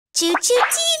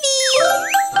ChuChuTV!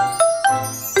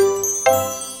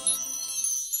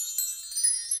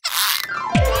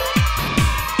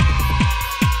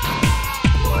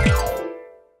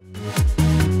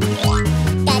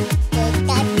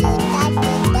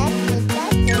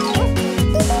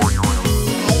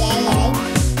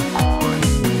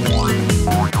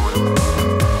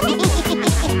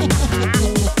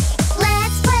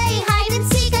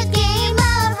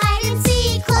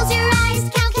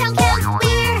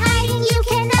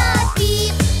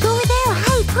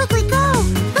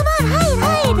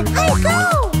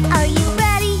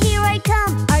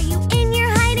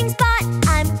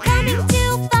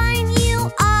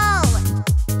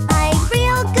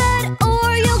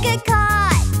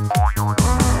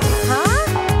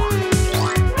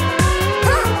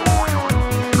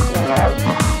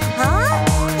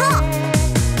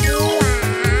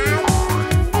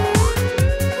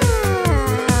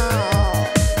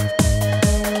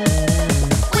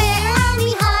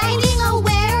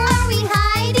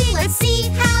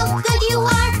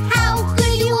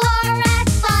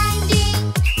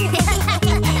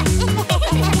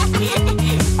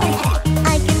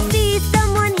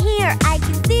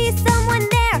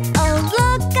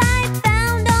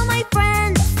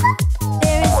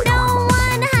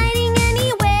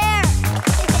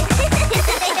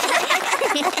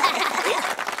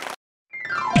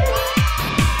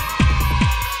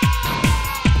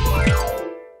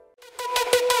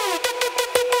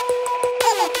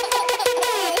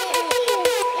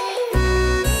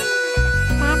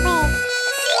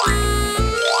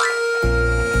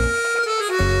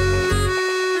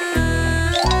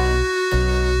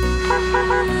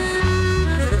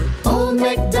 Old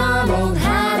MacDonald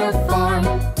had a farm,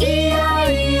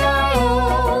 E-I-E-I-O.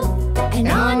 And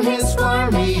on his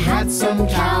farm he had some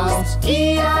cows,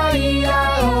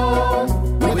 E-I-E-I-O.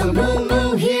 With a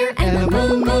moo-moo here and a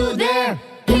moo-moo there,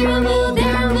 here a moo,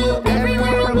 there a moo,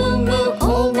 everywhere a moo-moo.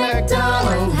 Old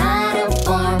MacDonald had a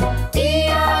farm,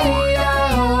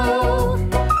 E-I-E-I-O.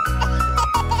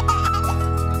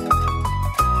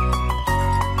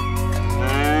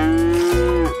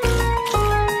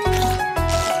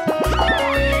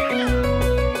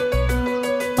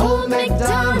 Old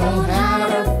MacDonald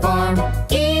had a farm,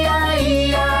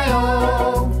 E-I-E-I-O.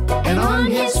 And on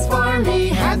his farm he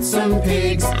had some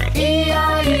pigs,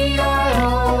 E-I-E-I-O.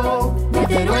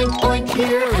 With an oink oink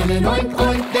here and an oink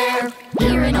oink there,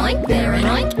 here an oink, there an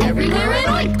oink, everywhere an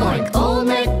oink oink. Old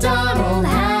MacDonald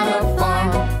had a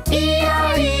farm,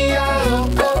 E-I-E-I-O.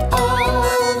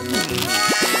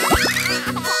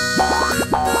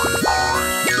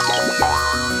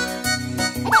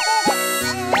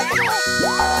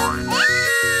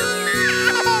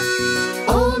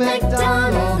 Old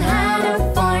MacDonald had a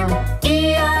farm,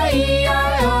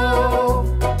 E-I-E-I-O.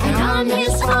 And on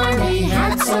his farm he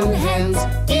had some hens,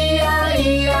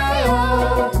 E-I-E-I-O.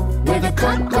 With a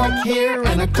cluck cluck here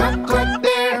and a cluck cluck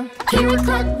there, here a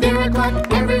cluck, there a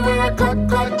cluck, everywhere a cluck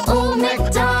cluck. Old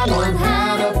MacDonald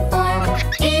had a farm,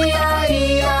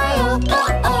 E-I-E-I-O.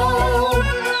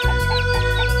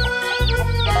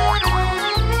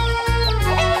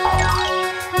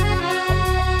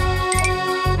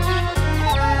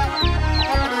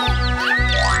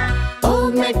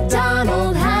 Old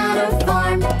MacDonald had a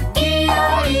farm,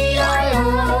 E-I-E-I-O.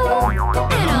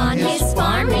 And on his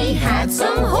farm he had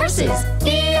some horses,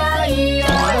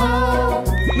 E-I-E-I-O.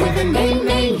 With a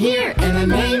neigh-neigh here and a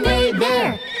neigh-neigh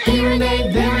there, here a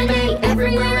neigh, there a neigh,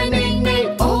 everywhere a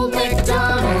neigh-neigh. Old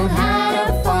MacDonald had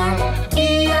a farm,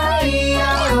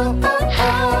 E-I-E-I-O.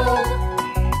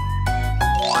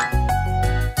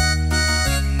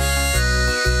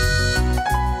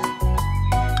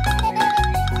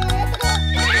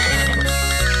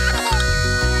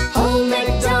 Old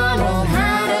MacDonald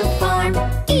had a farm,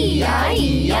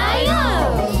 E-I-E-I-O.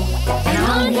 And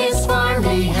on his farm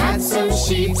he had some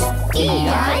sheep,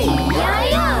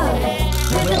 E-I-E-I-O.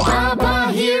 With a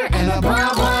ba-ba here and a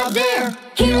ba-ba there,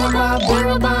 here a ba, there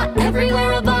a ba,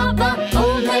 everywhere a ba-ba.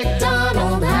 Old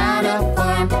MacDonald had a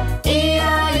farm,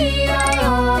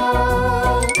 E-I-E-I-O.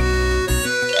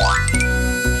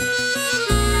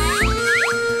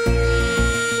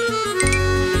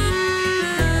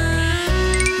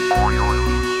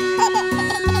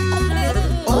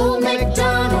 Old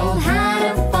MacDonald had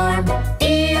a farm,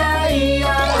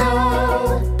 E-I-E-I-O.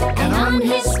 And on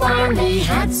his farm he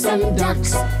had some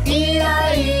ducks,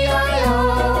 E-I-E-I-O.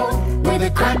 With a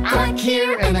quack quack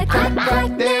here and a quack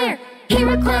quack there, here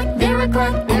a quack, there a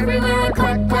quack, everywhere a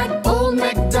quack quack. Old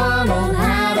MacDonald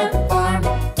had a farm,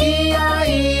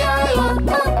 E-I-E-I-O.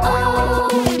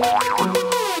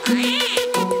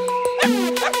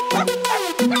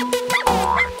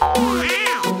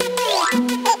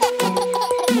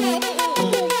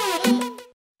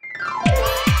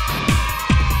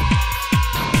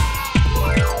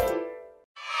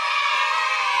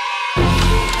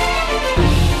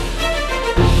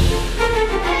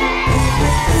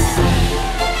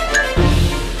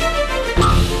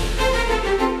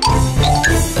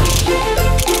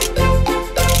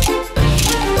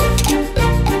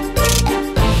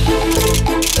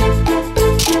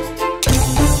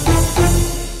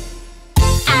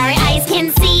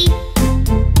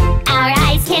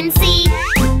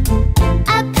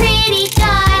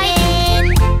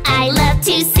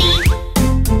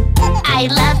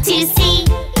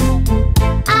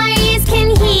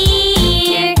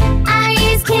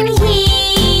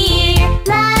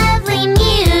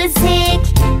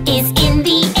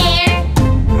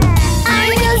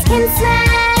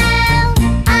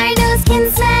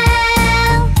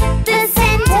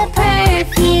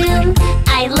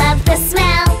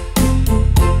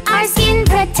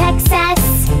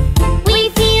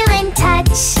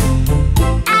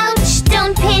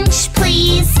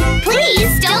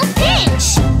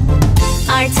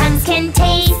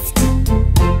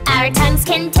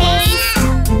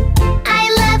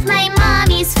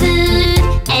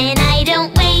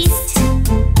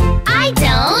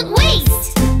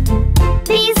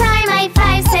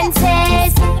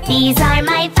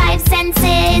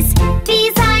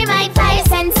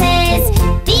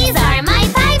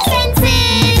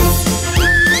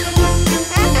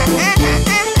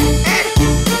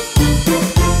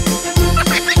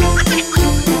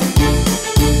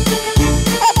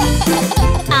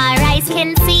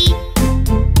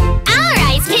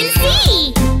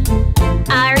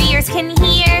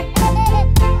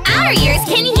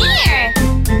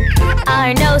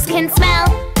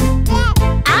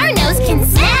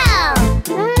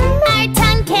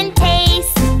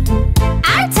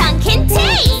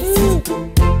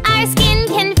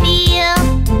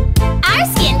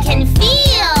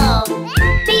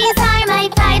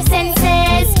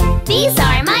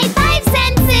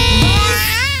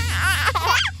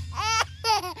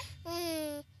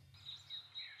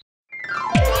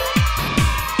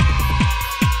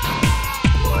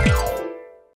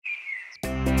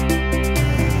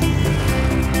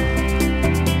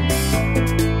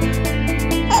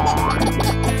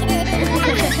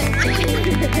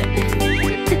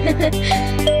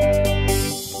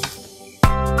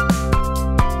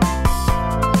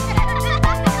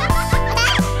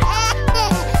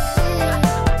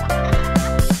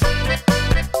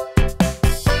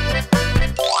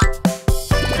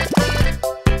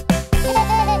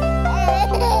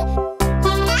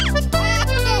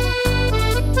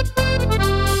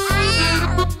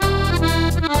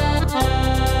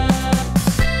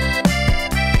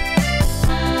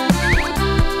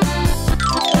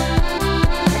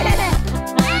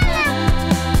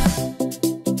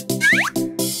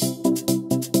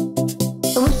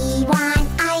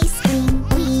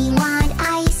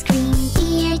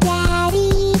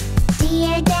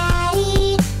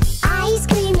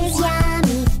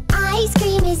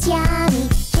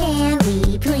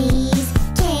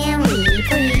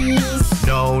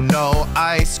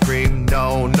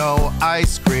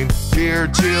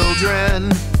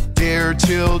 Dear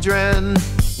children,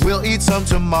 we'll eat some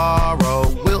tomorrow.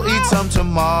 We'll eat some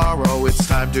tomorrow. It's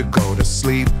time to go to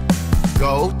sleep.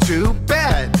 Go to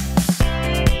bed.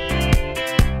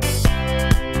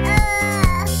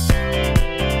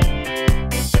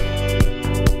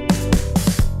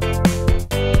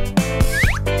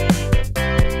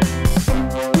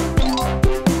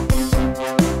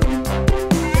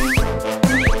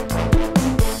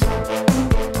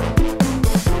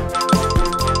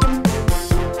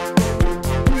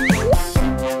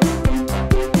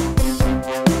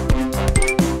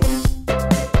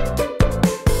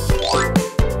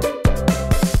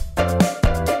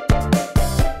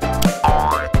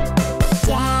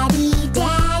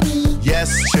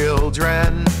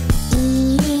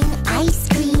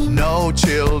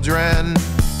 Children,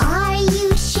 are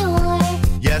you sure?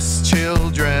 Yes,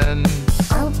 children.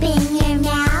 Open your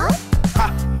mouth.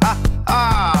 Ha, ha,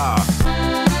 ha.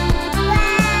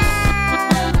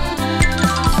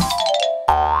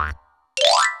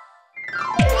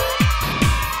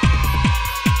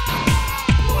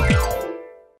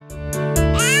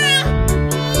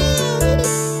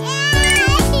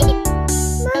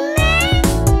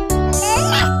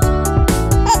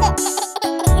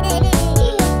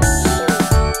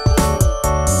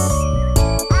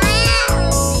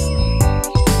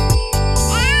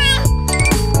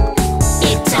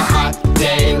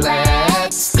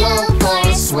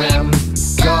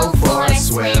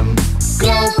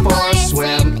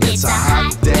 It's a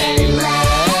hot day,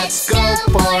 let's go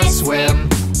for a swim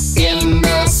in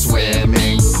the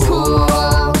swimming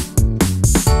pool.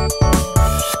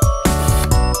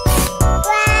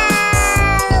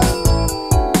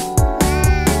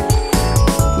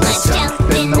 Let's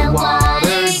jump in the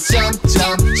water, jump,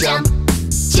 jump, jump,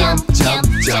 jump, jump,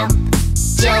 jump,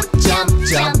 jump, jump,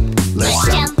 jump. Let's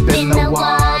jump in the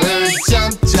water,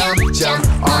 jump, jump, jump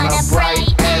on a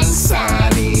bright and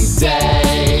sunny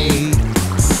day.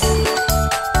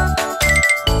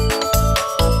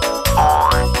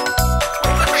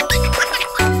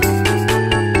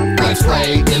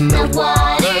 Play in the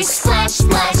water, splash,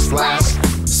 splash, splash,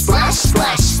 splash,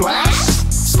 splash, splash,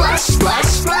 splash, splash,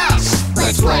 splash.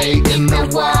 Let's play in the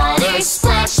water,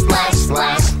 splash, splash,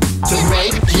 splash, to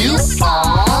make you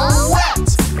all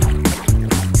wet.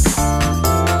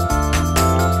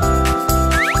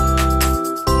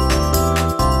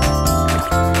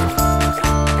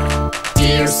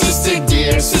 Dear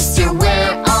sister,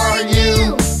 where are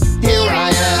you? Here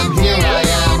I am,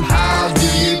 how do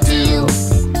you do?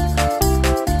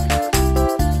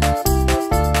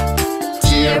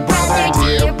 Dear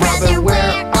brother,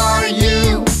 where are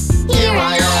you? Here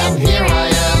I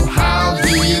am, how do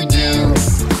you do?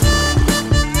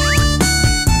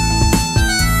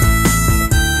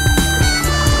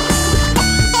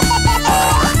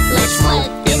 Let's float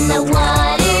in the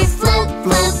water, float,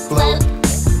 float, float,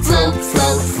 float,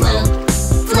 float, float,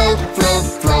 float, float,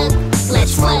 float.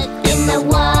 Let's float in the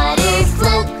water,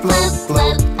 float, float,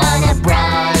 float, on a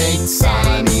bright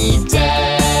sunny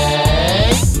day.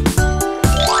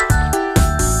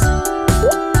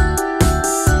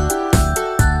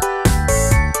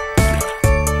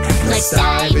 Let's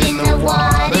dive in the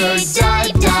water,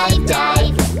 dive, dive,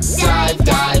 dive, dive,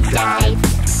 dive, dive,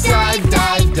 dive,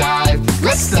 dive, dive.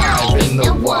 Let's dive in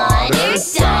the water,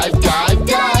 dive, dive,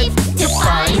 dive, to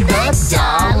find the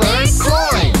dollar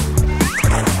coin.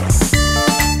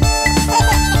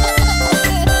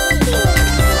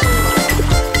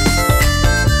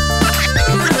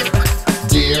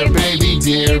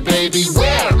 Dear baby,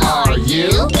 where are you?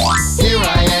 Here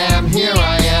I am,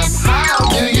 how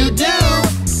do you do?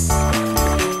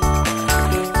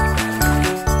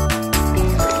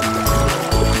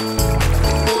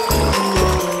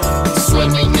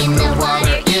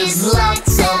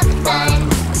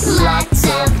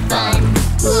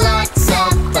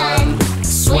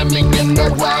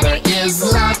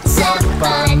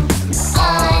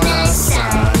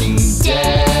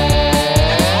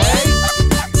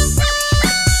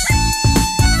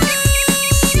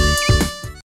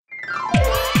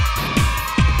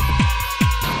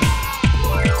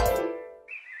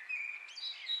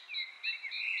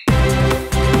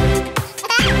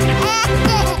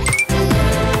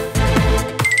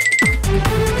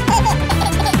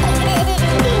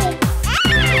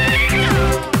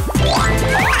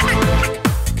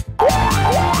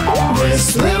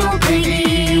 This little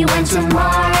piggy went to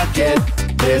market.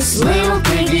 This little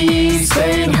piggy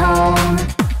stayed home.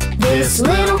 This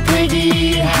little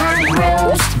piggy had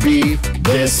roast beef.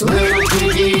 This little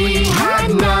piggy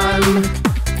had none.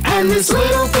 And this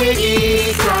little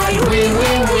piggy cried wee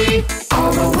wee wee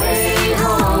all the way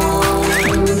home.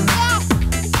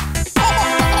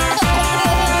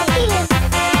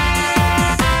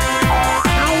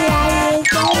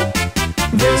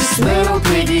 This little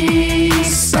piggy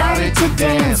started to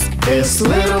dance. This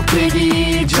little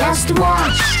piggy just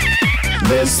watched.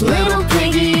 This little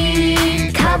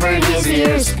piggy covered his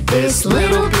ears. This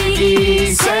little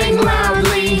piggy sang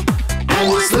loudly.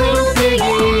 And this little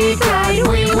piggy cried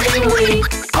wee wee wee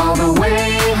all the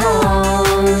way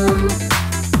home.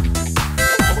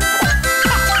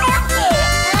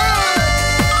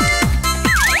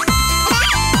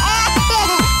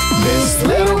 This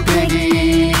little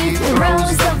piggy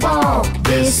throws the ball.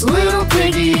 This little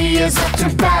piggy is up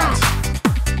to bat.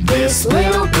 This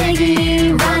little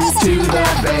piggy runs to the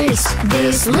base.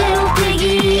 This little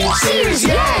piggy cheers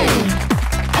yay!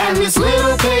 And this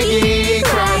little piggy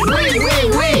cried wee wee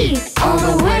wee all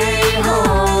the way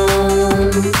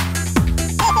home.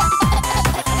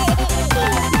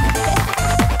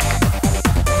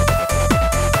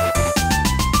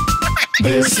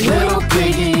 This little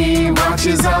piggy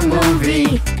watches a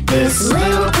movie. This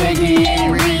little piggy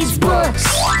reads books.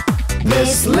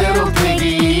 This little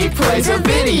piggy plays a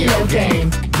video game.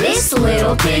 This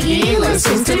little piggy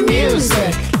listens to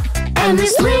music. And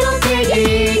this little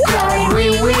piggy cried wee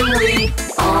wee wee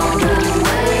all the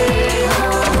way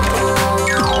home.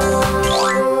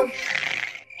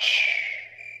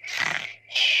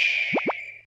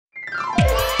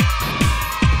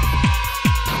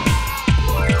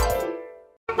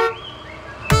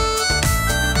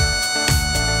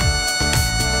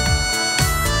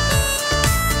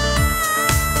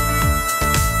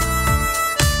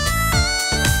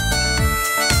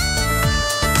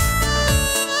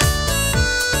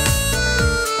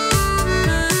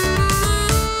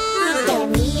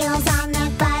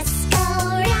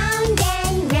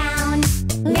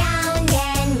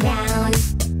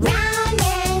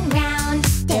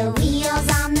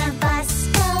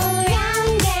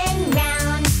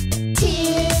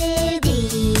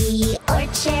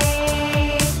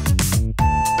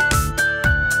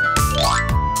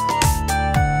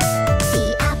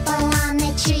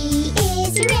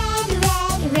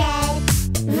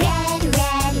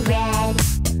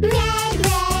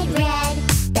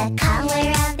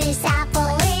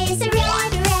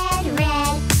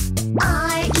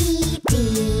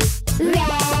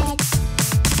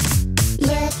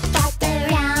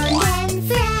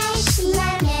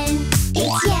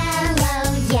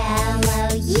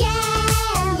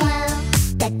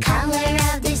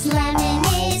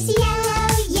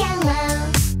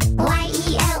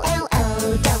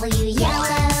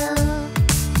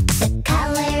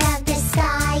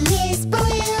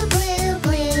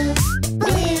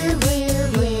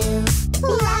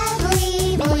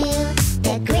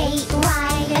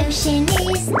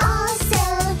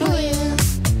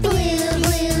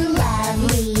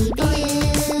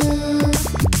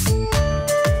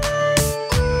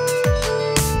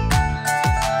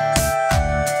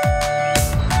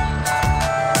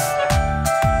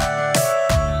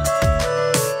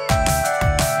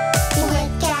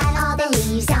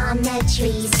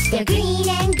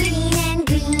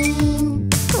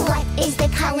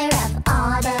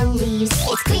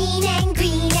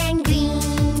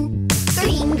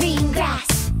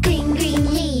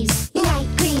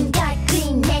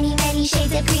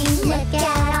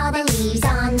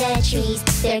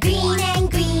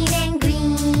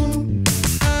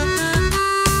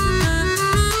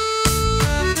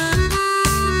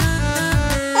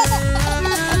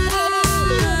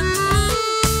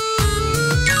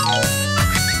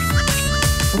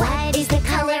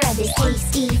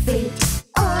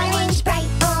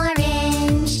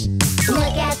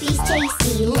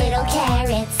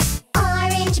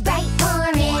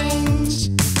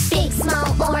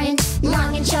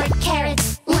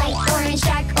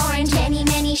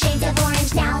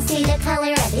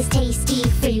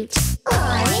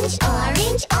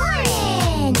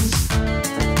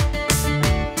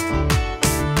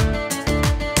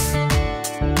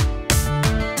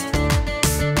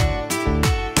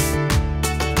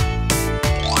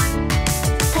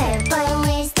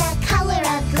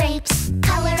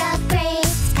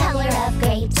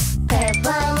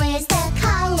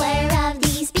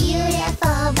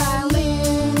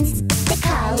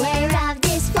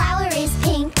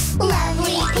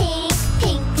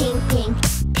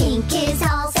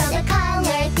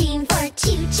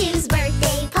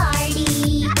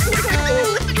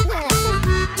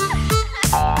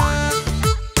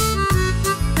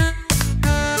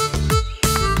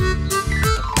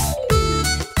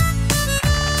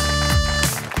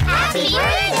 Happy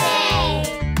birthday!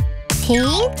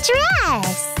 Pink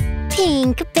dress,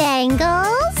 pink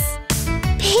bangles,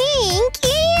 pink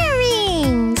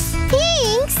earrings,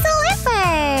 pink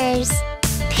slippers,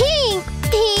 pink,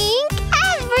 pink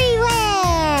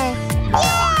everywhere!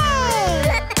 Yay!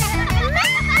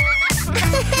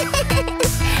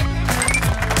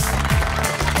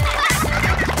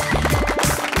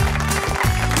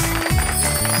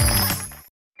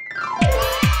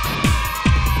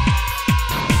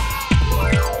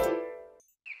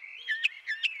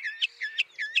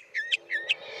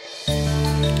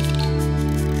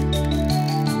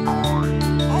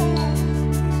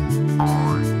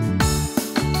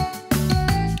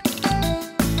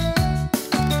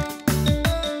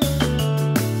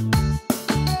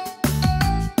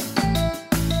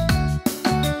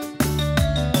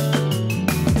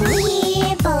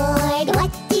 We're bored,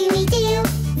 what do we do?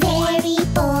 Very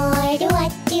bored,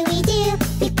 what do we do?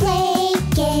 We play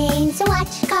games,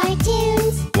 watch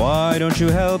cartoons. Why don't you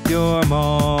help your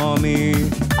mommy?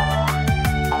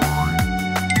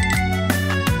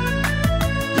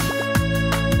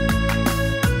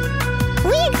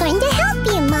 We're going to help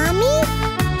you, Mommy.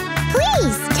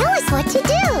 Please, tell us what to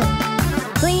do.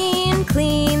 Clean,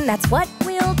 clean, that's what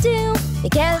we'll do.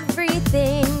 Make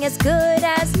everything as good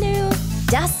as new.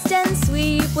 Dust and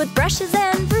sweep with brushes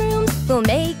and brooms. We'll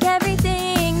make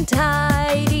everything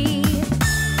tidy.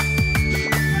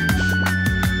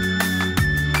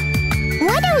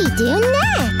 What do we do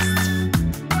next?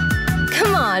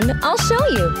 Come on, I'll show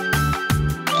you.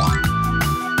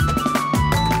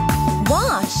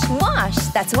 Wash, wash,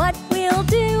 that's what we'll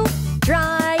do.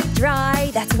 Dry,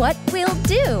 dry, that's what we'll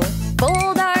do.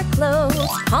 Fold our clothes,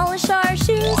 polish our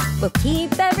shoes. We'll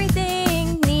keep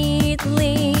everything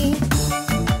neatly.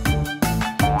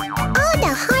 All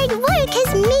the hard work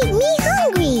has made me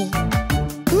hungry.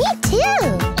 Me too.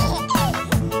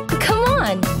 Come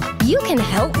on, you can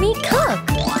help me cook.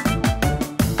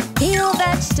 Peel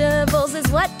vegetables is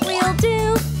what we'll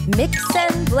do. Mix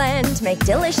and blend, make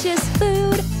delicious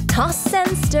food. Toss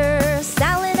and stir,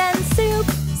 salad and soup.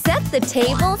 Set the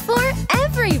table for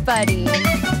everybody.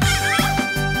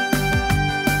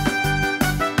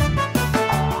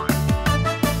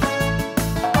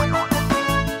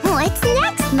 What's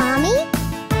next, Mommy?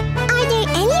 Are there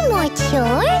any more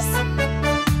chores?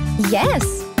 Yes,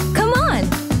 come on.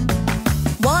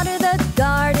 Water the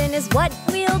garden is what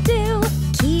we'll do.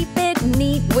 Keep it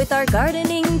neat with our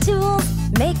gardening tools.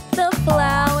 Make the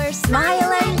flowers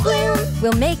smile and bloom.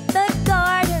 We'll make the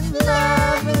garden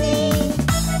lovely.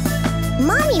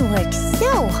 Mommy works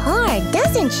so hard,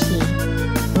 doesn't she?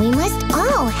 We must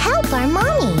all help our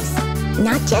mommies.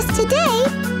 Not just today,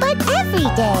 but every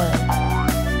day.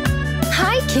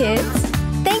 Hi, kids.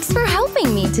 Thanks for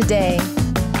helping me today.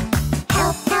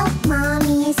 Help, help,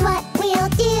 Mommy is what we'll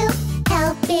do.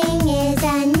 Helping is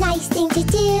a nice thing to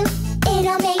do.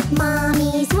 It'll make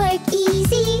Mommy's work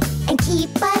easy and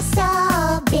keep us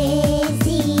all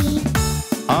busy.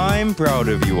 I'm proud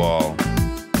of you all.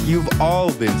 You've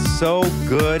all been so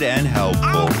good and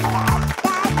helpful.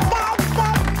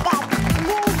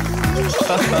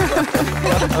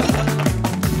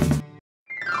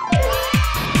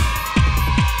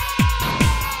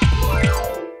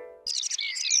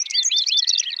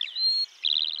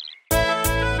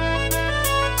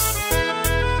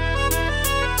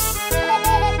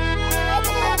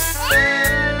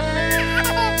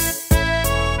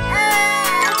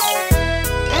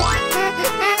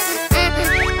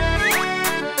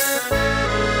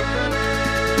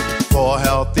 For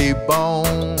healthy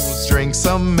bones, drink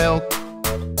some milk.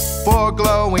 For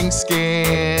glowing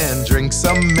skin, drink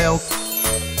some milk.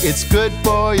 It's good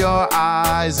for your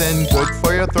eyes and good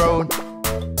for your throat.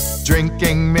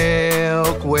 Drinking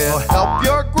milk will help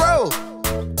your growth.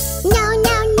 No,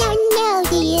 no, no, no,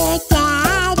 dear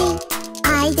Daddy.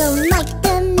 I don't like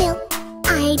the milk.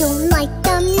 I don't like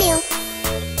the milk.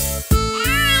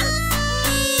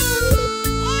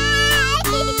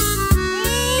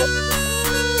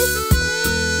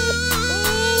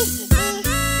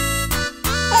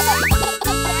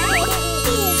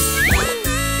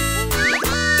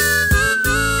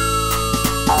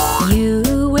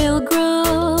 You will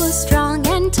grow strong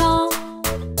and tall.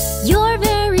 You're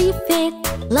very fit.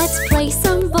 Let's play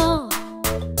some ball.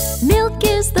 Milk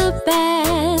is the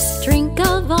best drink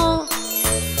of all.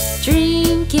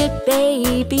 Drink it,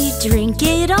 baby, drink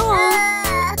it all.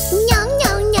 No,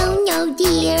 no, no, no,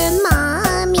 dear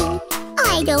Mommy.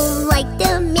 I don't like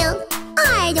the milk.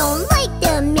 I don't like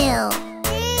the milk.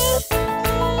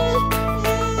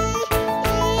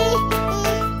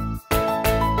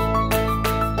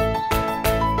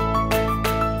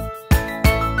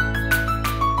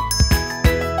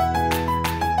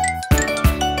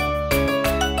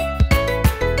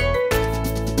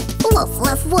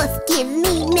 woof, give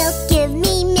me milk, give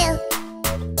me milk.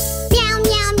 Meow,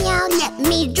 meow, meow, let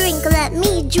me drink, let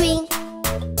me drink.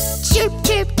 Chirp,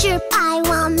 chirp, chirp, I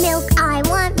want milk, I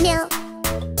want milk.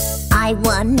 I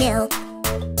want milk.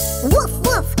 Woof,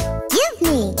 woof, give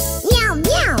me. Meow,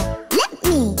 meow, let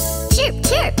me. Chirp,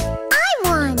 chirp, I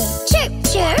want it. Chirp,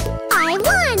 chirp, I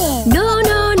want it. No,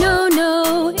 no, no,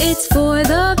 no, it's for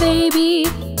the baby.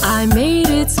 I made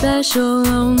it special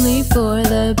only for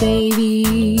the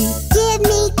baby.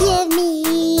 Give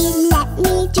me, let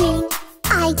me drink.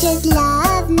 I just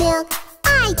love milk.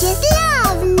 I just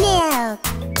love milk.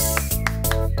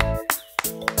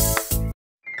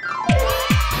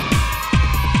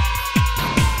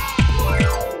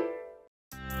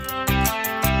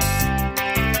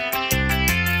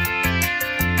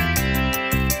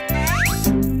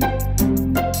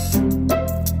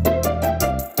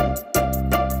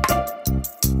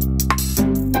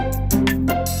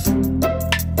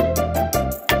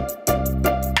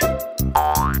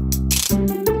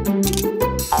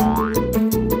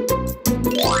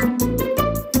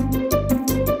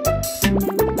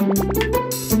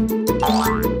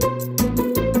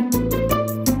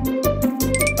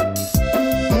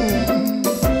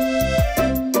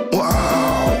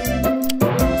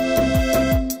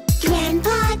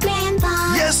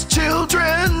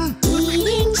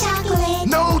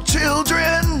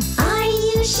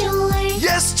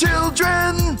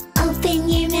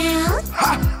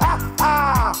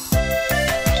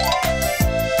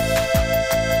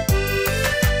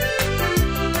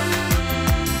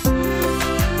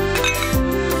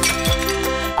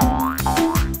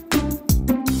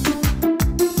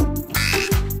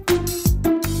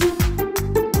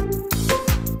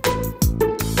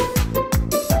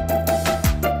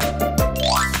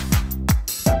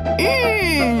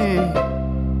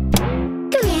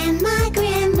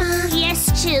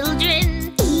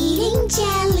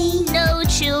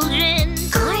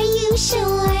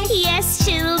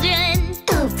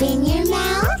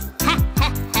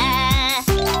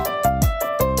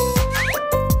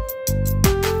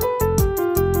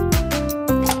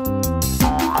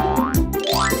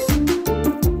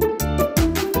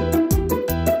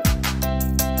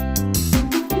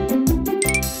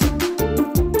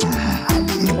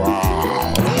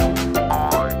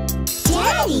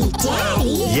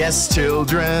 Yes,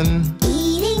 children.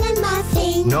 Eating a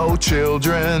muffin. No,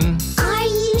 children. Are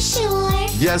you sure?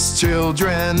 Yes,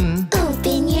 children.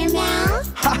 Open your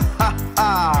mouth. Ha ha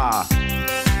ha!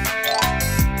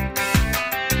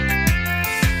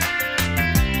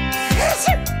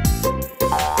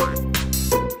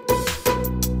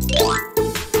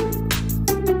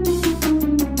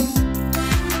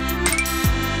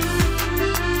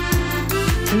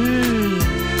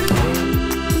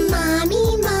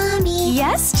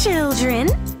 Yes, children.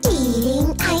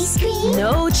 Eating ice cream?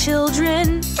 No,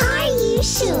 children. Are you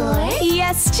sure?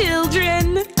 Yes,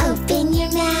 children. Open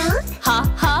your mouth. Ha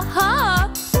ha ha.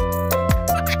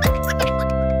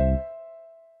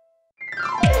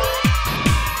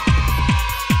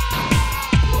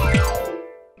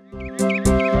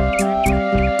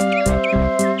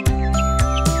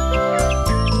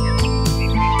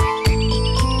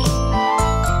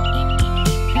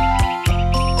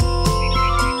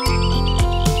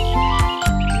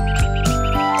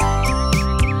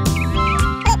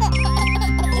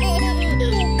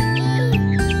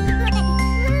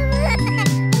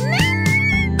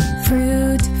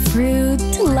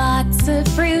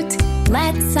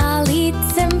 Let's all eat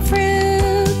some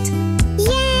fruit.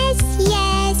 Yes,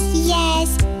 yes,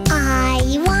 yes,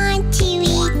 I want to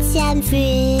eat some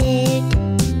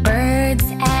fruit. Birds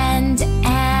and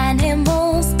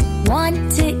animals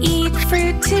want to eat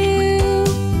fruit too.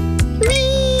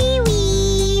 Wee,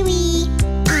 wee, wee,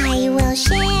 I will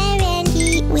share and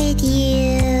eat with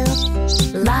you.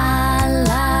 La,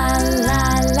 la,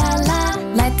 la, la, la,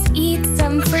 let's eat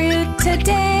some fruit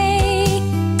today.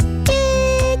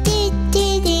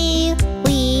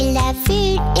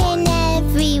 Fruit in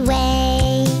every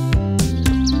way.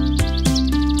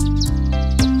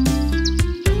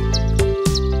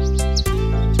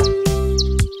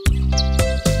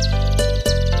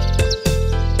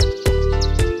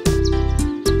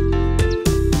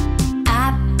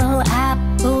 Apple,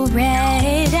 apple,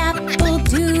 red apple,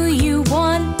 do you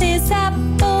want this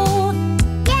apple?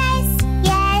 Yes,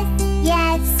 yes,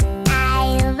 yes,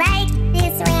 I like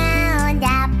this round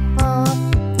apple.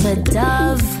 The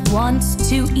dove wants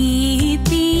to eat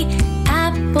the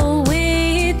apple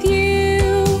with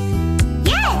you.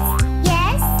 Yes,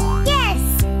 yes,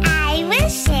 yes, I will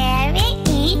share and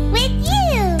eat with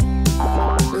you.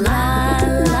 La,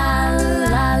 la,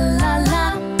 la, la, la,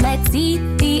 let's eat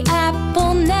the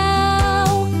apple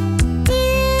now.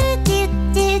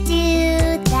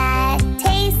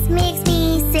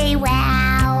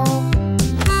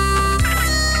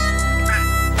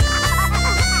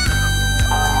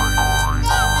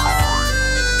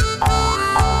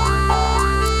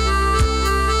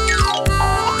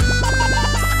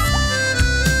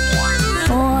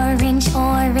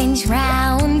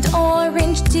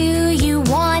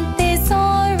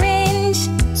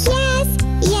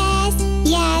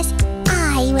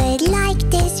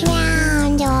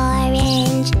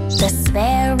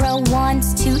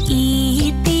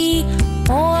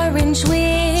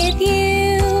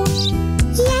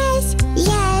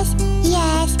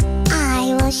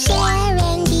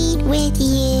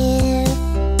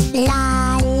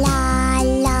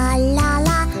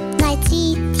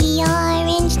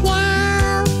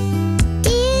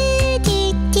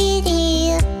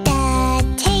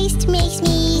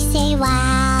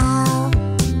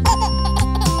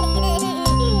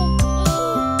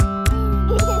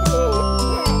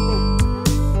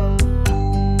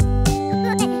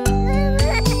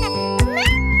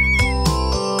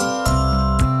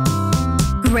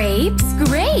 Grapes,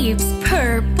 grapes,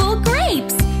 purple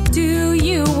grapes. Do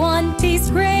you want these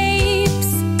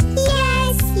grapes?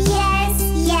 Yes, yes,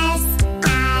 yes,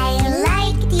 I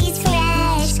like these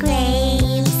fresh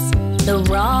grapes. The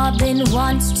robin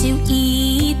wants to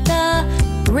eat the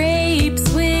grapes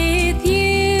with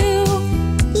you.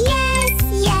 Yes,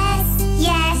 yes,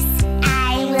 yes,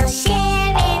 I will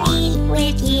share and eat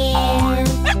with you.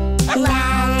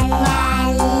 La, la,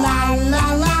 la,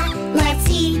 la, la, let's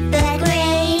eat the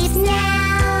grapes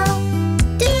now.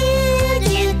 Do,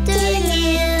 do, do, do,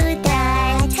 the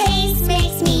taste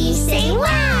makes me say wow.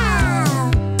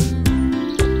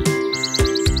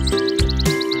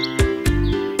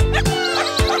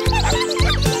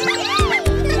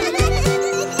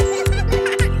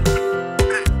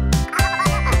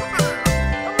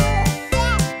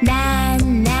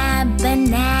 Banana,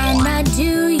 banana,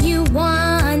 do you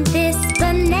want this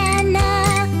banana?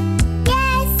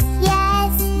 Yes,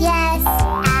 yes, yes, I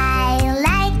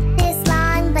like this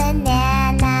long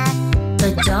banana.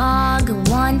 The dog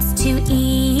wants to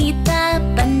eat the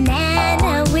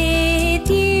banana with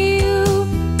you.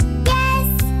 Yes,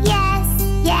 yes,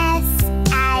 yes,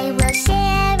 I will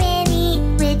share and eat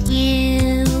with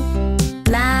you.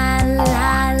 La,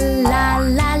 la, la,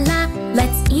 la, la,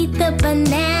 let's eat the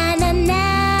banana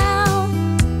now.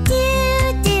 Do,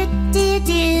 do, do,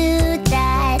 do, the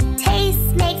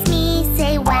taste makes me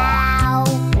say wow.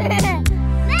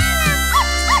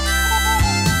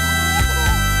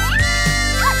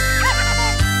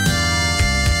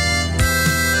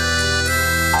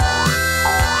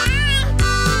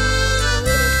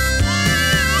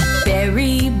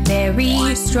 Berry,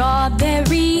 berry,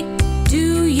 strawberry.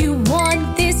 Do you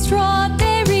want this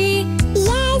strawberry?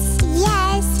 Yes,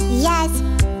 yes, yes,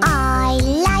 I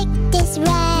like this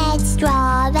red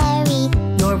strawberry.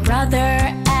 Your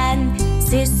brother and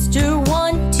sister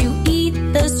want to eat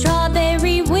the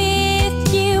strawberry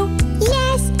with you.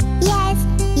 Yes, yes,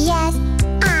 yes,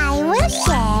 I will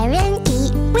share and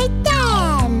eat with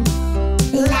them.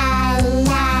 La,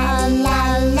 la,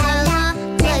 la, la, la,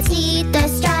 let's eat the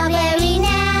strawberry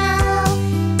now.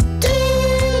 Do,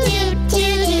 do, do,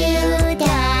 do,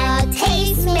 the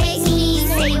taste makes me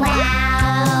say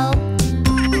wow.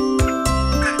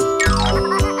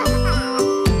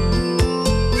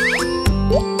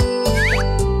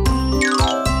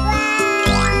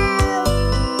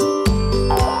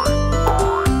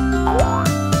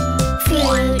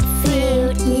 Fruit,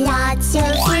 fruit, lots of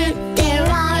fruit. There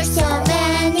are so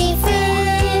many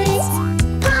fruits.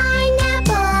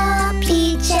 Pineapple,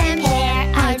 peach, and pear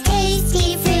are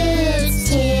tasty fruits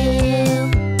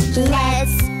too.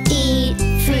 Let's eat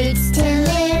fruits to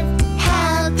live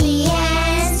healthy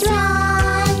and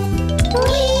strong.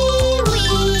 We,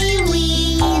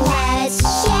 let's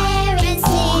share and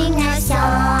sing our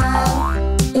song.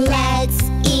 Let's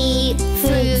eat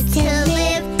fruit to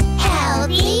live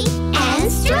healthy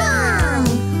and strong.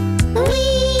 We,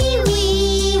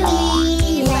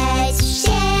 let's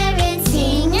share and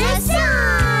sing a song.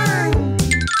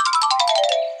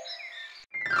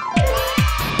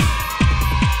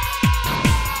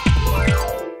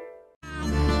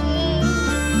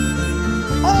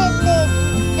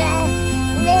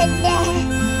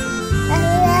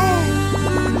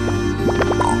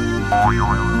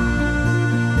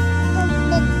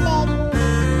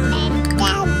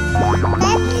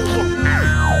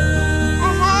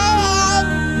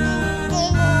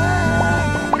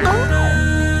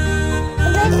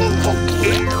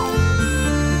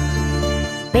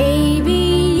 Baby,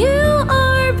 you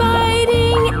are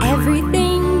biting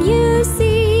everything you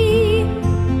see.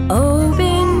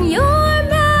 Open your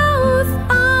mouth,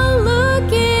 I'll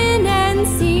look in and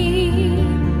see.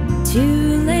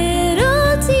 Two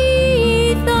little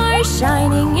teeth are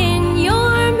shining in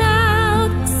your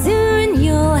mouth. Soon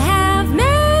you'll have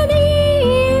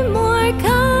many more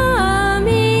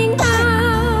coming out.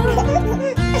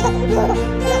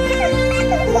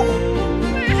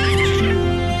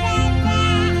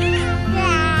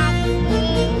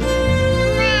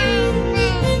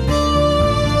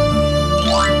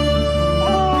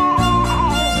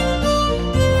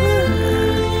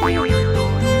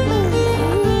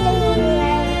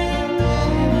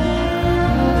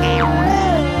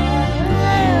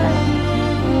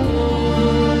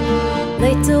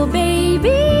 Little baby,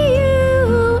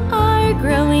 you are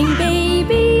growing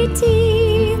baby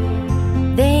teeth.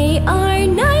 They are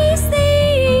nice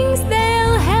things,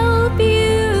 they'll help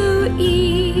you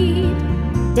eat.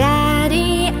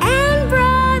 Daddy and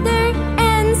brother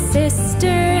and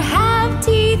sister have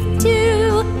teeth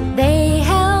too. They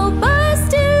help us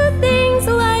do things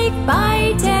like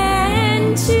bite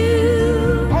and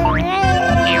chew.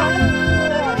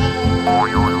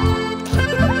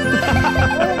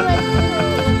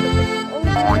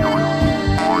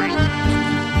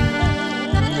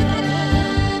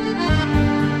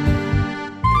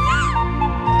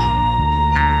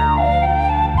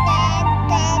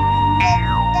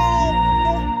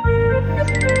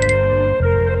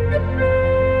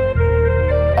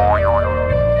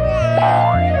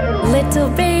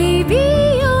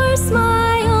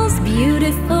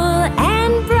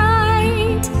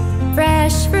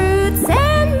 fruits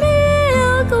and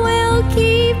milk will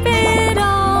keep it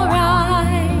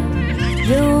alright.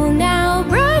 You'll now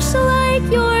brush like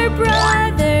your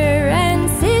brother and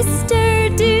sister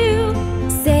do.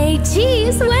 Say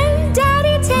cheese when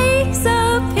Daddy takes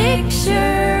a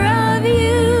picture of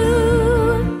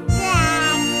you.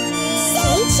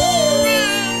 Say cheese.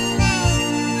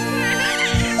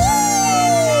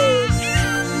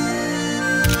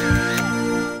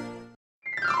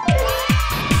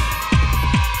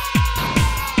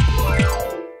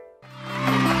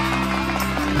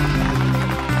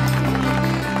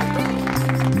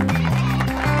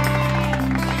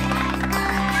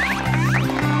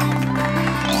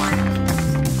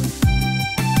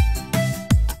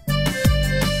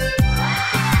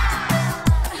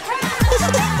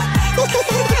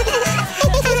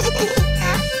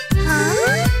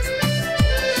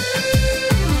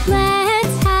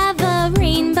 Let's have a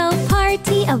rainbow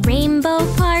party,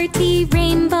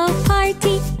 rainbow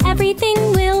party. Everything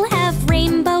will have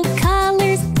rainbow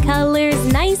colors, colors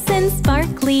nice and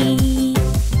sparkly.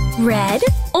 Red,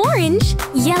 orange,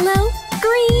 yellow,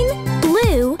 green,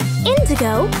 blue,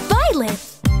 indigo, violet.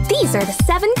 These are the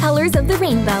 7 colors of the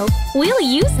rainbow. We'll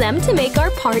use them to make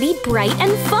our party bright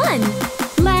and fun.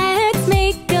 Let's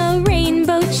make a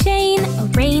rainbow chain,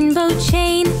 rainbow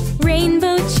chain.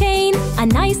 A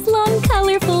nice long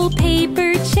colorful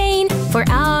paper chain for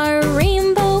our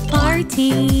rainbow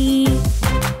party.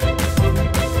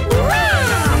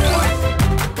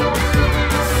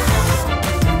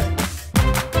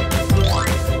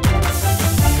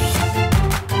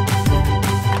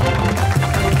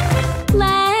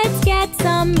 Let's get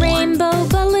some rainbow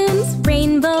balloons,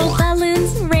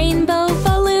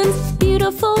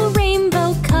 beautiful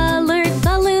rainbow colored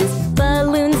balloons,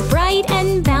 balloons bright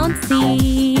and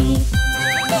bouncy.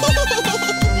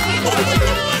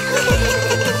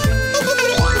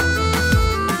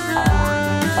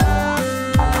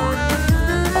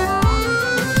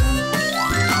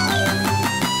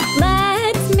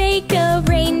 Let's make a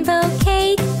rainbow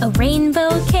cake,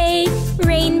 rainbow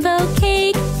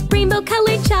cake. Rainbow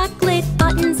colored chocolate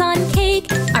buttons on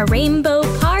cake. Our rainbow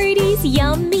party's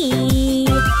yummy.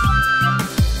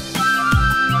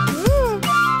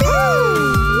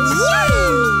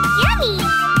 Yummy!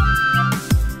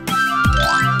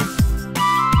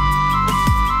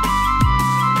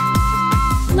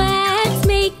 Let's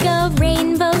make a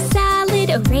rainbow salad,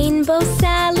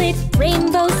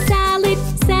 rainbow salad.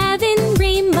 7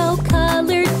 rainbow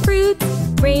colored fruits,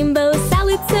 rainbow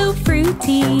salad so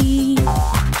fruity.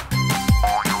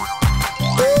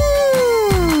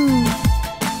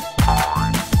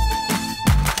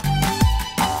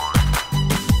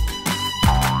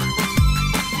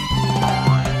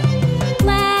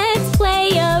 Let's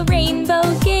play a rainbow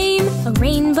game,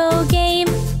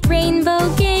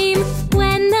 rainbow game.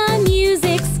 When the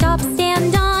music stops,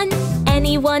 stand on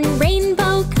any one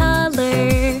rainbow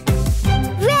color.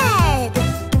 Red!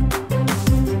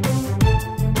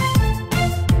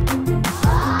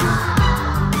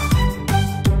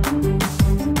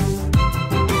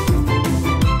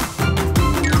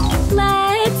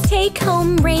 Let's take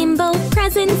home rainbow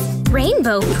presents,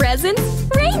 rainbow presents.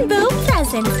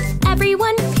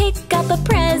 Everyone pick up a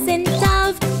present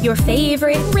of your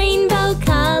favorite rainbow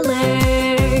color.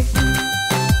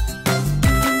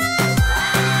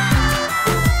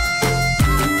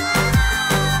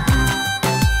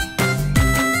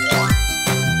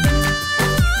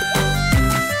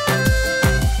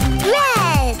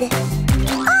 Red!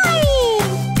 Orange!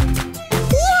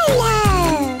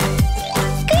 Yellow!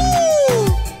 Green!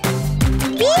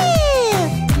 Blue!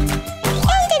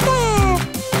 Indigo!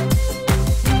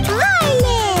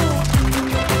 Violet!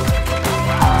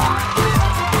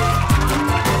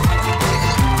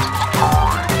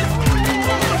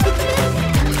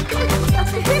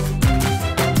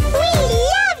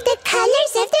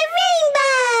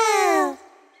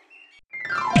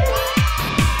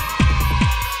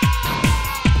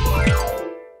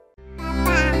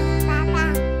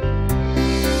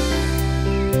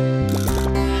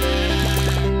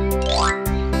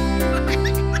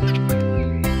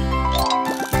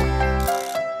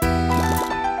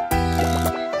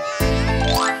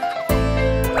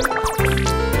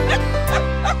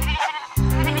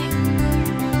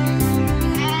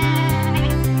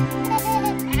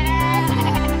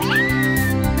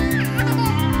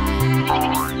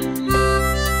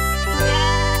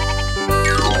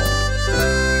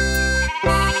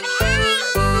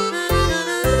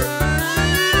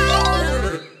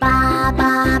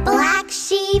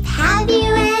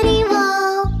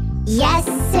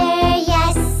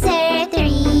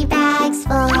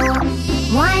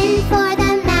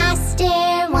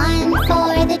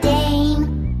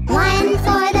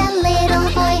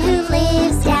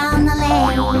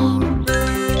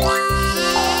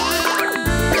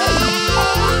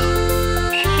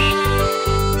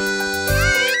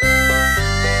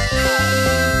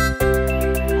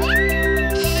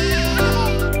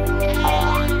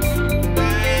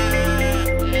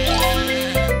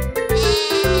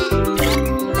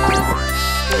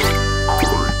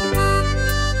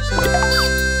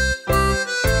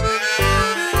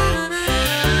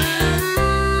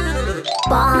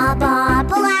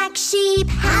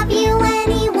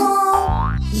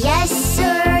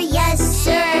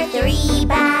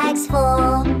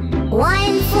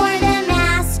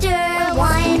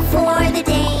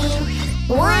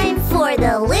 for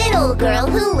the little girl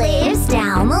who lives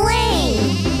down the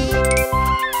lane.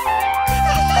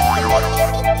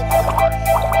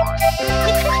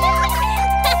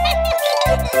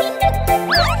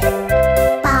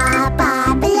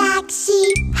 Baba Black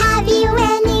Sheep, have you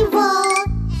any wool?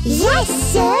 Yes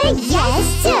sir,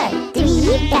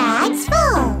 3 bags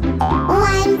full.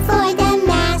 1 for the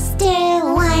master,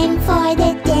 1 for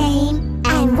the dame,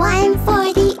 and 1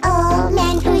 for the old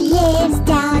man who lives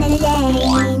down the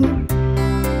lane.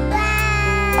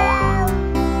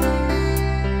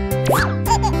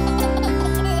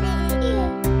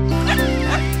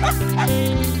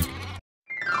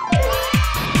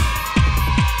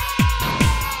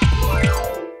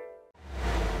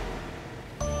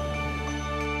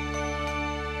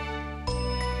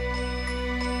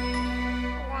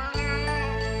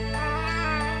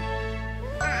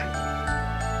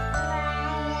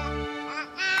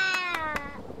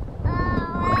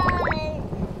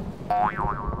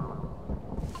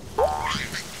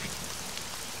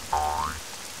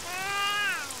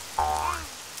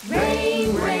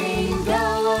 Rain, rain,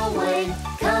 go away.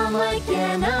 Come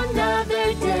again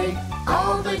another day.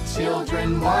 All the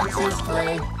children want to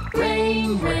play.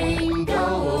 Rain, rain,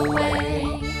 go away.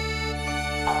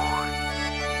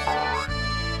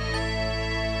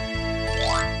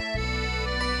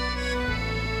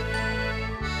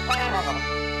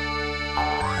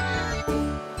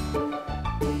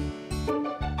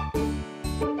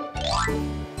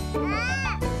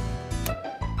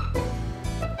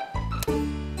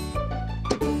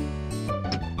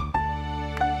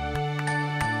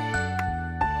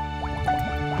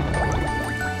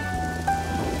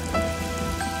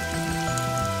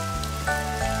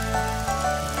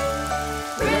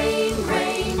 Rain,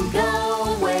 rain,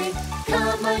 go away.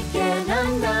 Come again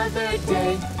another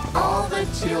day. All the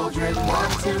children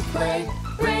want to play.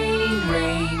 Rain,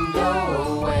 rain, go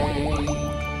away.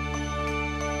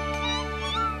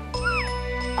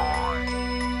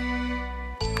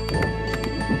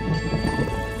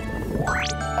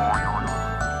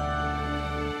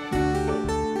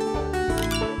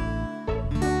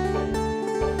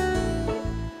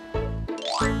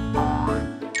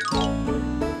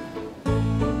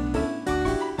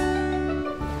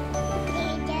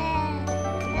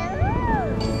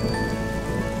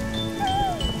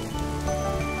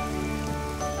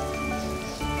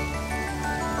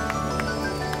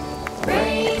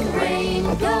 Rain, rain,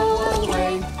 go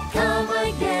away. Come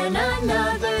again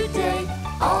another day.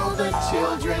 All the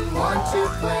children want to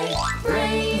play.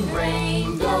 Rain,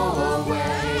 rain, go away.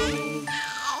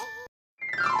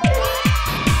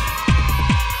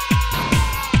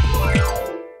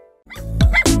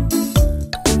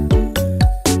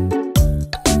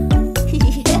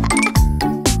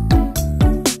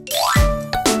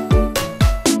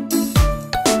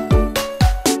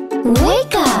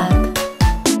 Wake up!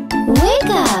 Wake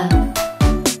up!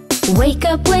 Wake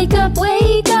up, wake up,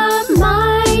 wake up,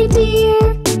 my dear.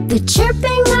 The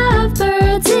chirping of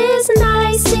birds is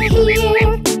nice to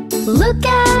hear. Look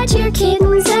at your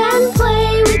kittens and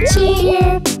play with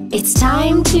cheer. It's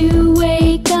time to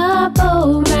wake up,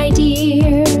 oh my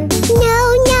dear.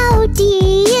 No,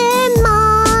 dear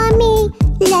mommy,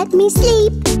 let me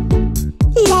sleep.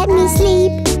 Let me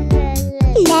sleep.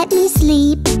 Let me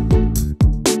sleep.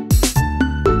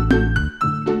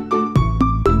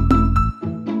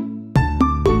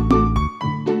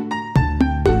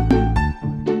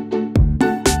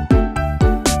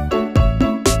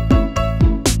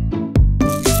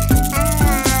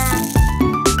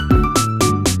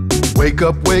 Wake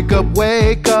up, wake up,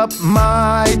 wake up,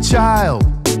 my child.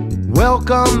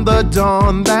 Welcome the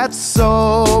dawn that's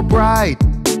so bright.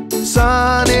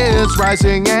 Sun is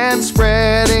rising and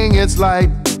spreading its light.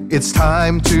 It's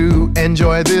time to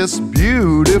enjoy this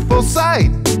beautiful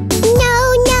sight.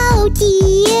 No,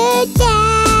 dear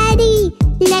daddy,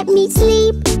 let me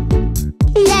sleep.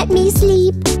 Let me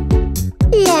sleep.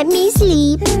 Let me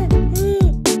sleep.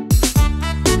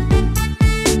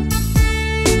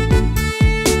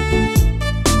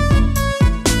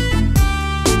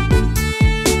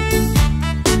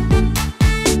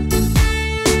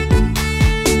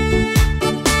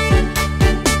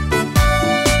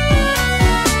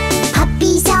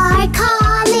 Puppies are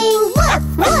calling, woof,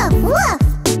 woof, woof.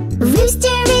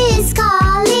 Rooster is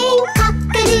calling,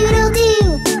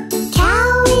 cock-a-doodle-doo.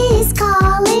 Cow is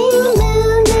calling,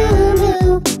 moo, moo,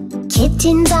 moo.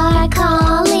 Kittens are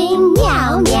calling.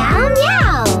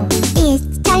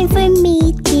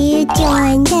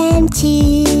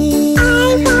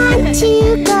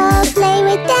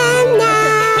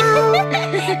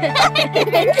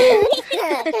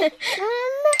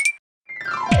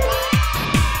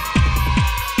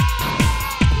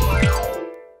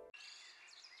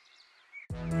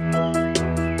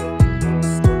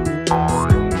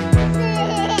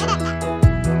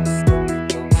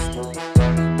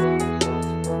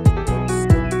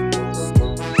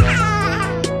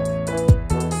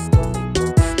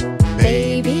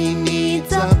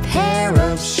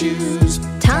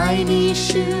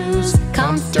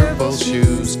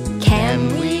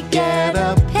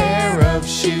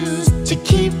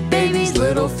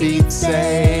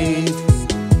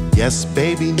 Yes,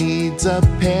 baby needs a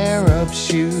pair of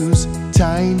shoes,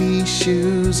 tiny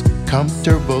shoes,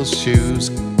 comfortable shoes.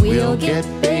 We'll get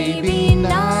baby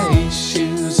nice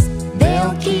shoes.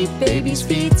 They'll keep baby's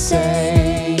feet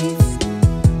safe.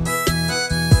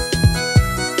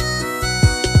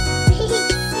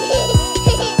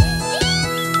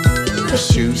 The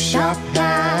shoe shop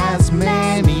has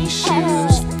many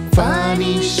shoes,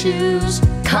 funny shoes,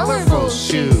 colorful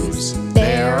shoes.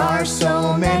 There are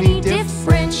so many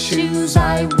different shoes.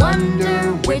 I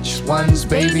wonder which ones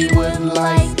baby would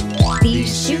like.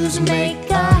 These shoes make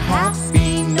a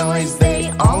happy noise.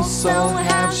 They also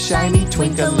have shiny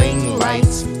twinkling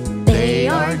lights. They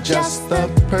are just the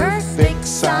perfect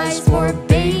size for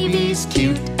baby's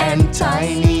cute and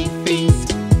tiny feet.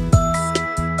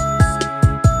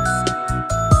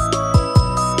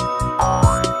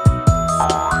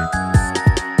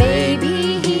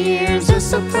 Baby, here's a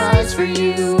surprise for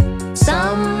you.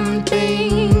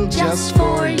 Something just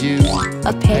for you.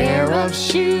 A pair of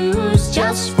shoes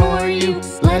just for you.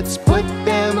 Let's put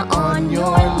them on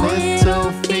your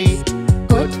little feet.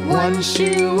 Put one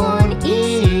shoe on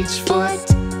each foot.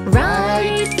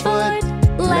 Right foot,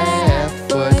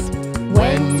 left foot.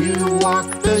 When you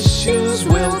walk, the shoes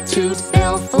will toot.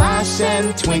 They'll flash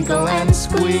and twinkle and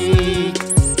squeak.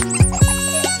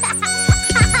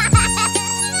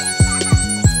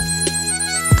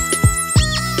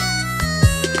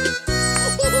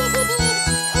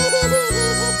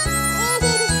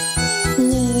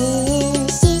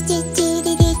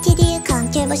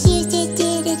 Comfortable shoes,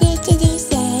 do-do-do-do-do.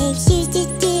 Safe shoes,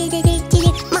 do-do-do-do-do.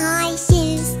 My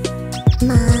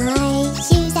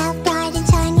shoes have bright and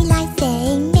shiny lights.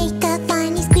 They make a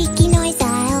funny squeaky noise.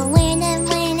 I'll wear them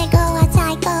when I go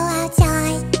outside, go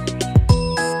outside.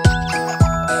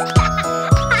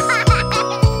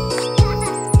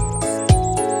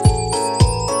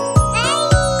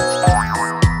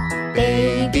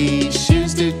 Baby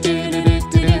shoes,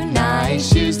 do-do-do-do-do-do.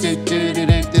 Nice shoes,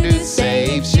 do-do-do-do-do-do.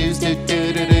 Safe shoes,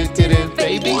 do-do-do-do-do-do.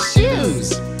 Baby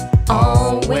shoes.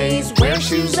 Always wear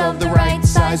shoes of the right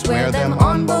size. Wear them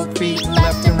on both feet,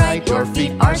 left and right. Your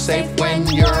feet are safe when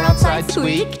you're outside.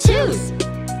 Sweet tooth.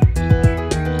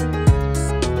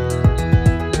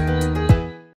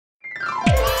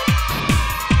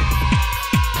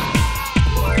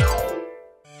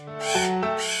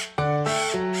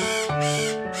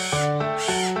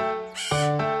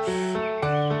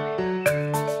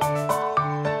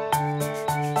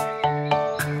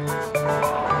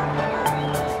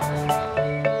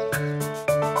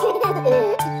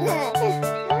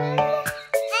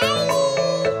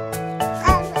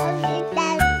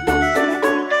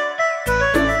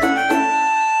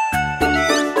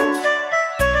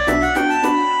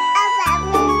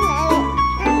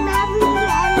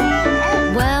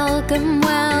 Welcome,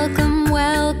 welcome,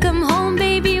 welcome home,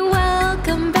 baby.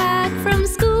 Welcome back from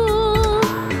school.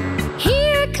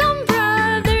 Here come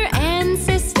brother and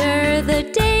sister. The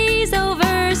day's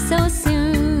over so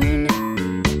soon.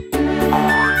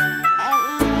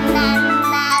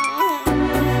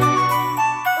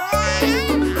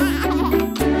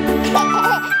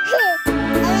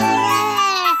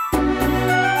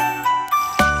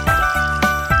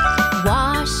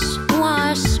 Wash,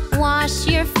 wash, wash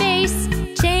your face.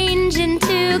 Change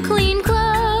into clean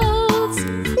clothes.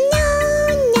 No,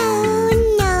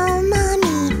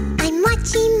 Mommy. I'm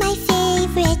watching my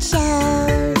favorite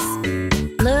shows.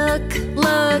 Look,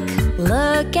 look,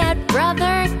 look at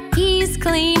brother. He's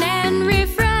clean and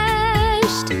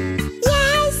refreshed.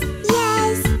 Yes,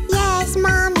 yes, yes,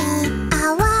 Mommy.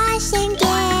 I'll wash and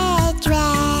get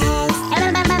dressed.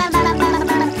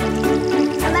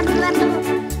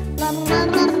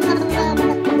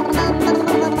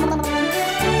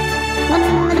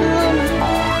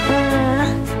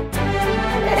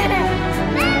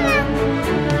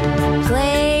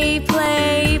 Play,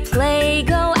 play, play,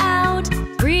 go out.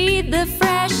 Breathe the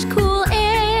fresh, cool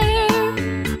air.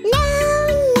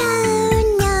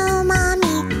 No,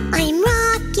 Mommy. I'm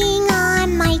rocking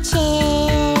on my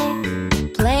chair.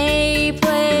 Play,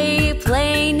 play,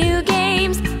 play new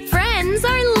games. Friends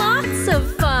are lots of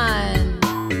fun.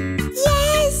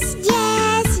 Yes,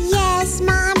 yes, yes,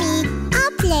 Mommy.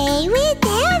 I'll play with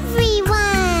everyone.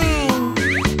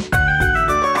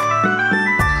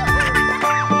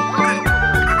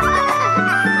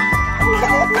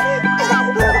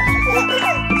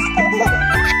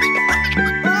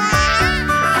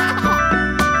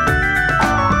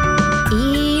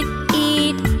 Eat,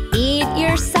 eat, eat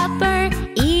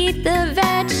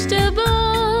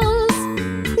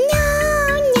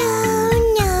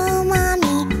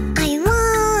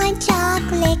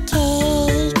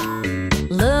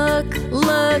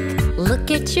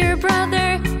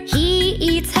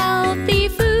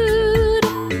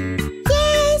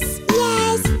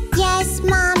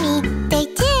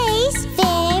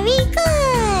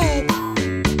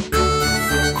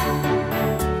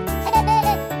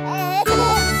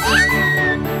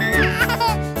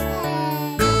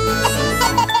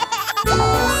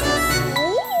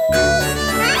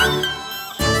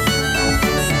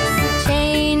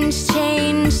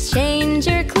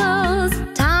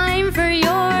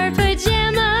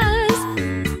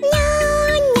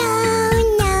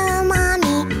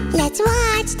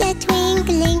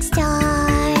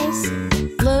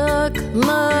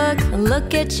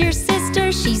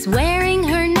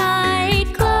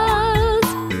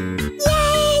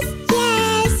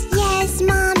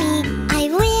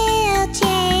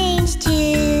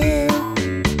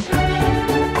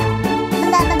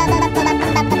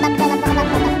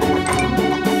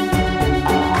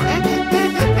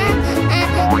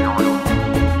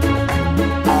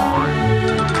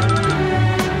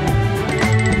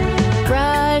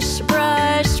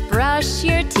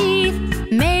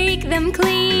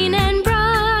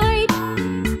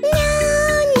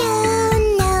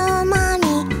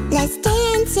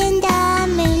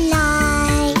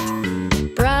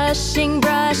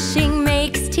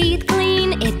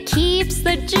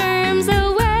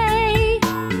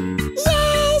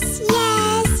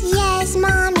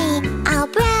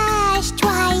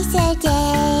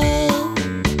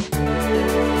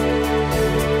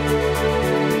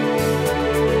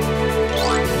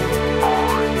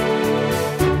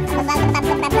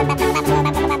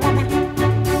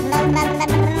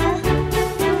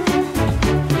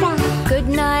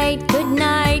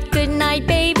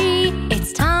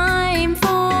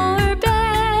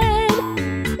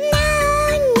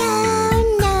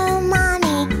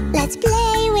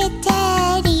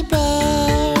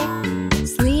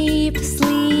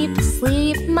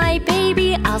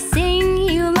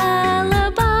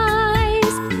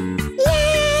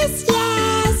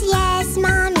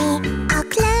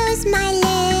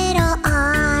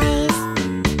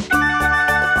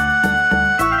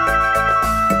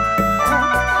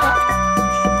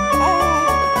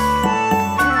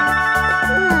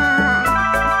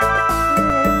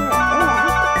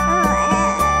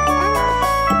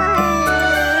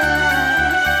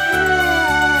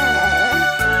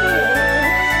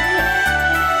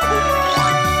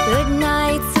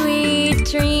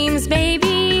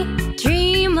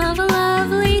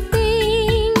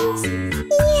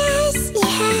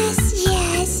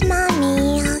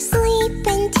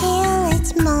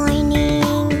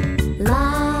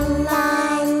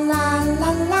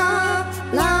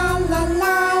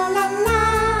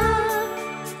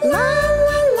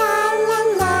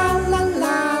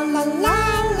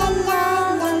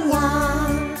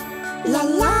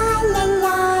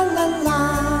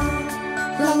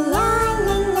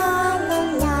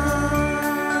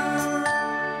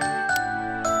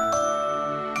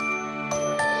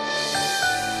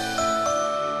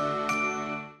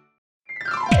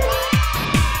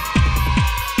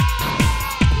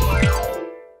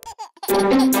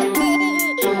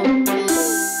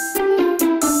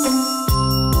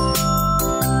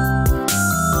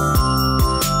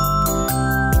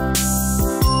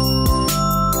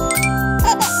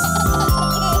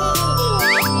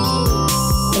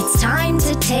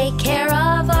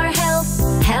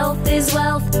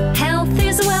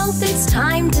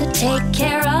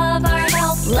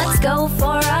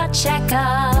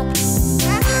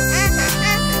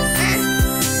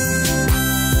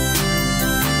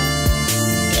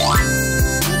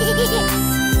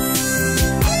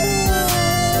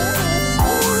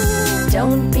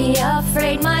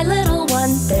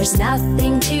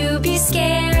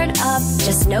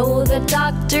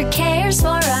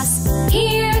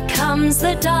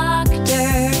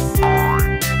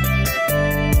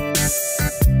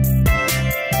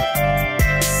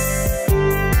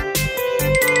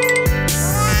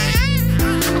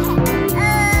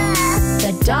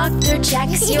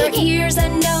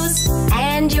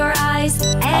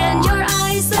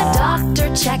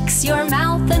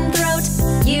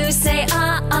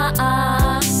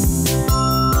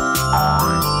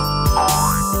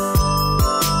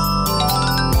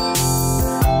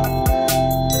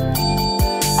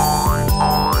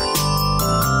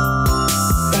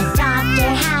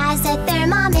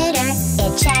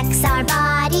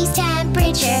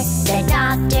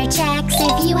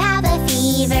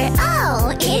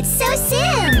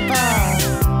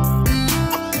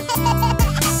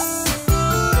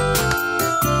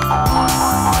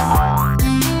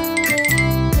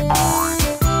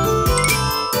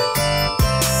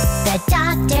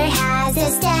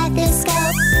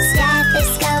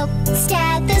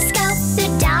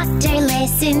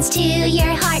listens to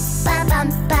your heart. Ba-bum,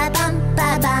 ba-bum,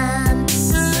 ba-bum.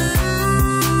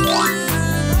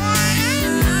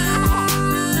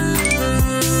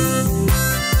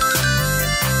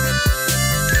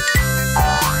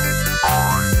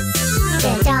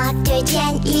 The doctor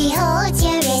gently holds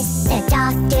your wrist. The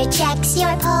doctor checks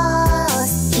your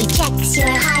pulse. He checks your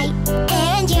height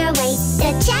and your weight.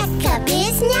 The checkup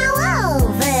is now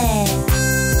over.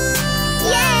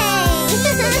 Yay!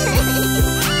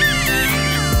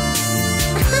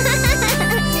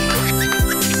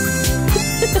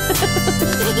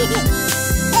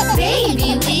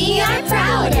 Baby, we are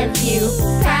proud of you.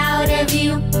 Proud of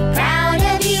you, proud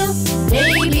of you.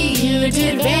 Baby, you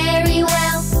did very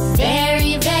well.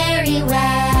 Very, very well.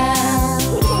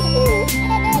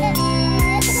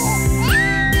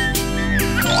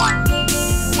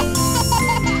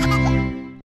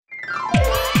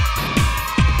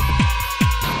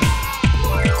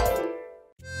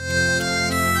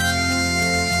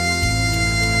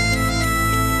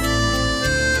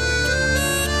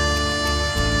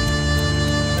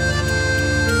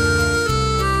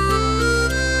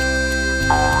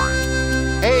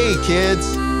 Hey,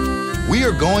 kids! We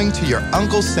are going to your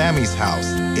Uncle Sammy's house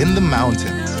in the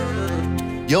mountains.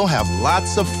 You'll have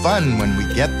lots of fun when we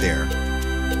get there.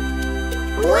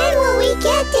 When will we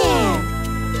get there?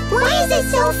 Why is it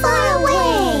so far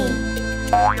away?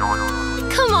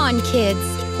 Come on, kids.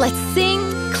 Let's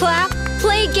sing, clap,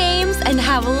 play games, and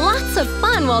have lots of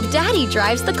fun while Daddy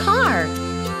drives the car.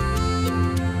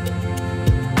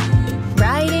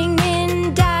 Riding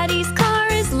in Daddy's car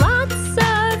is lots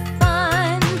of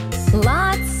fun.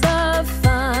 Lots of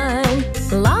fun.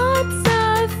 Lots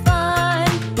of fun.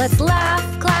 Let's laugh,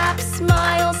 clap,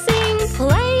 smile, sing,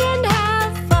 play, and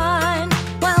have fun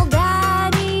while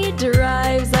Daddy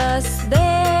drives us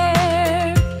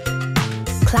there.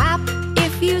 Clap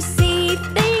if you see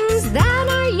things that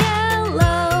are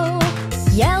yellow.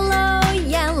 Yellow,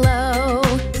 yellow.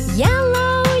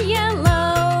 Yellow,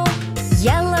 yellow.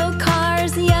 Yellow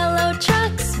cars, yellow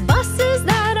trucks, buses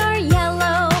that are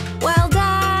yellow while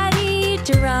Daddy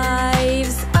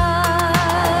drives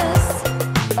us.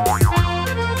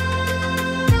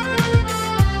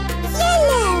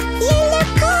 Yellow, yellow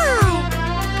car.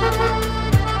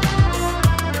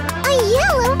 A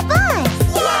yellow bus.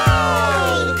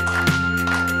 Yay!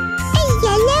 A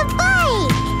yellow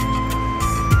bike.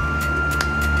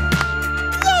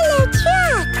 Yellow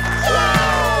truck.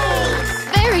 Yay!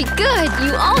 Very good.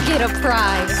 You all get a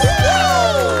prize. Yay!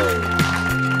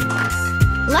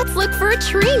 Let's look for a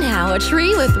tree now. A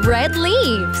tree with red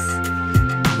leaves.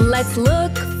 Let's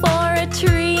look for a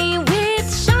tree with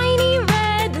shiny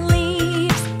red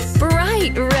leaves.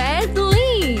 Bright red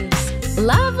leaves.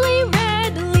 Lovely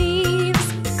red leaves.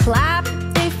 Clap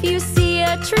if you see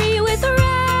a tree with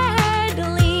red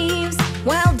leaves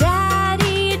while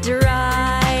Daddy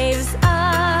drives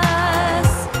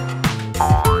us.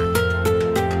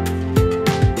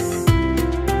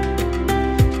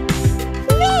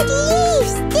 Red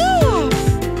leaves there.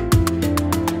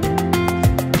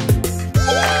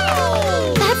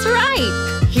 Yay! That's right.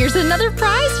 Here's another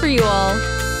prize for you all.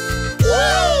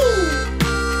 Yay!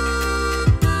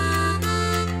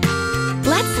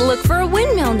 Let's look for a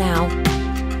windmill now.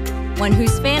 One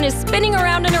whose fan is spinning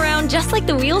around and around just like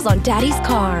the wheels on Daddy's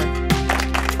car.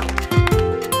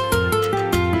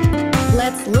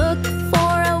 Let's look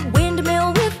for a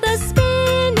windmill with a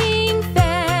spinning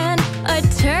fan, a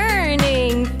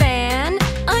turning fan,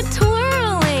 a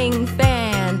twirling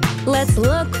fan. Let's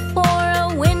look for a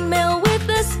windmill with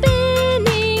a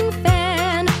spinning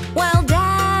fan while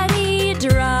Daddy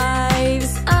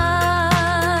drives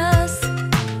us.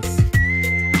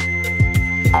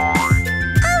 A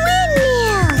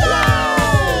windmill!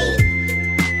 Yay!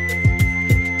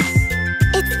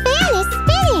 Its fan is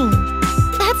spinning.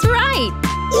 That's right.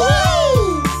 Yay!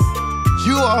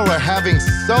 You all are having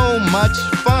so much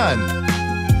fun.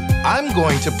 I'm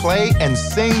going to play and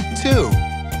sing too.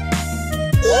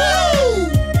 Yay!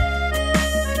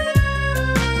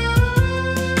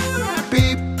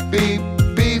 Beep, beep,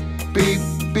 beep, beep,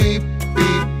 beep,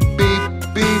 beep, beep,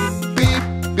 beep, beep,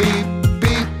 beep,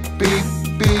 beep, beep,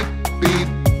 beep, beep,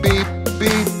 beep,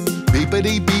 beep,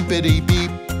 beepity, beepity,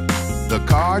 beep. The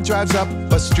car drives up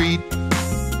a street.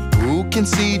 Who can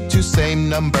see two same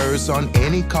numbers on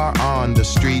any car on the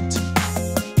street?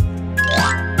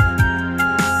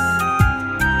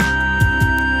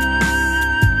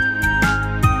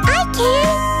 I can!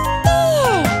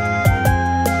 There!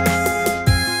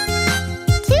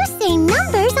 Two same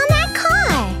numbers on that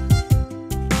car!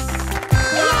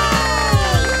 Yay!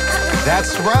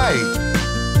 That's right.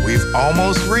 We've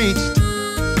almost reached.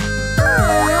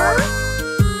 Aww!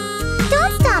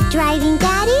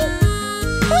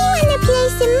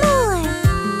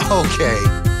 K.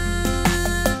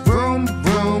 Vroom,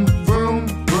 vroom, vroom,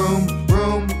 vroom,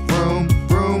 vroom, vroom,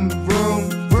 vroom, vroom,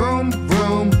 vroom,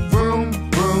 vroom, vroom,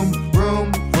 vroom,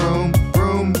 vroom, vroom,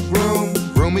 vroom, vroom.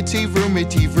 Vroomity,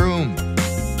 vroomity, vroom.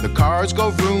 The cars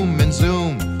go vroom and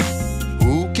zoom.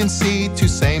 Who can see two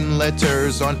same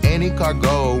letters on any car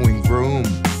going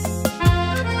vroom?